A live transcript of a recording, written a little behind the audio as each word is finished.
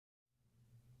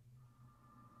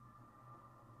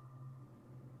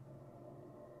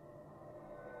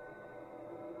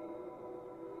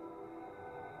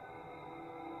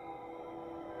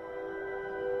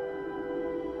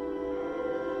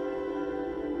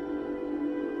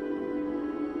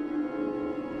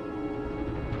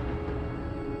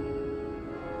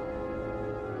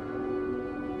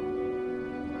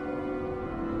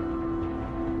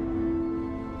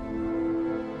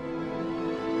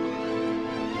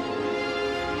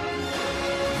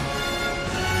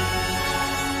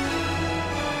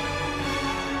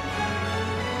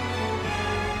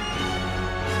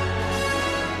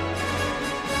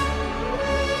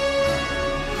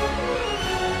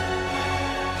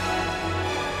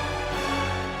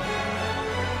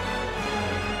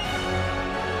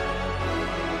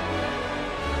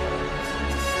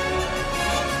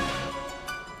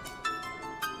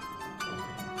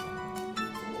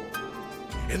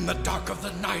the dark of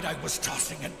the night I was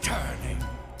tossing and turning,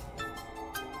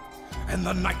 and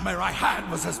the nightmare I had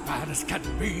was as bad as can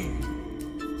be.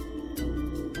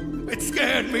 It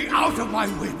scared me out of my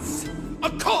wits, a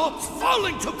corpse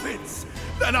falling to bits.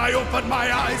 Then I opened my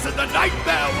eyes and the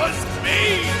nightmare was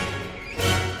me.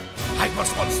 I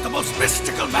was once the most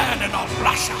mystical man in all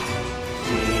Russia.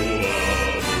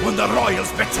 When the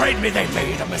royals betrayed me, they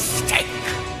made a mistake.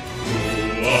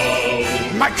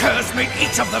 My curs made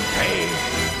each of them pay,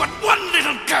 but one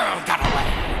little girl got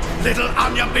away. Little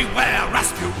Anya, beware,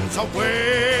 Rasputin's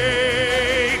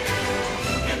awake.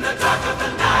 In the dark of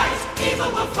the night, evil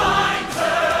will find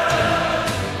her.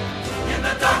 In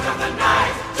the dark of the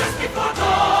night, just before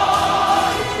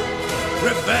dawn.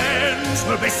 Revenge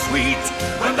will be sweet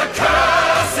when the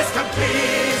curse is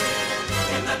complete.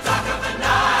 In the dark of the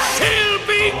night, she'll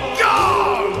be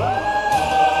gone.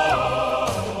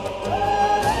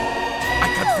 I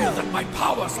can feel that my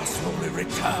powers are slowly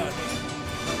returning.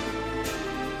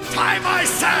 Tie my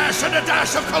sash and a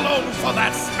dash of cologne for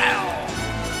that smell.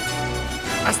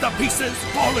 As the pieces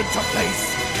fall into place,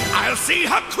 I'll see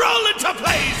her crawl into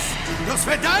place. Do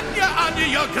svidaniya, Anya,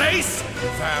 your grace.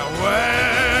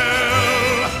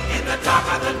 Farewell. in the dark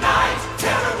of the night,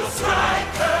 terror will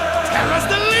strike her. Terror's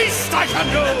the least I can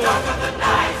do. In the dark of the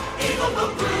night, evil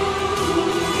will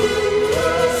brew.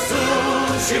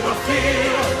 Soon she will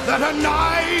feel that her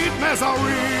nightmares are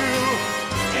real.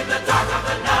 In the dark of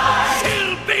the night,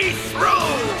 she'll be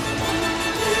through.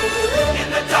 In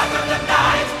the dark of the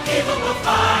night, evil will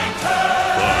find her.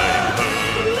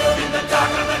 In the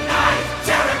dark of the night,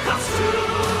 terror comes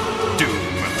true.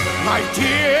 Doom. My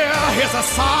dear, here's a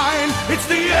sign. It's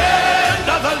the end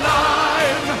of the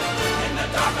line. In the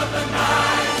dark of the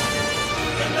night,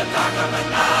 in the dark of the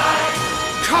night.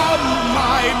 Come,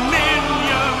 my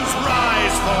minions,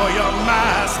 rise for your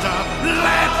master.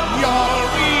 Let your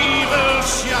evil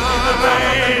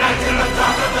shine. In the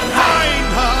dark of the night, find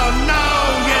her now,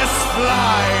 yes,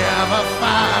 fly ever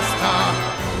faster.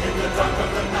 in the dark of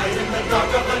the night, in the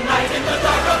dark of the night, in the dark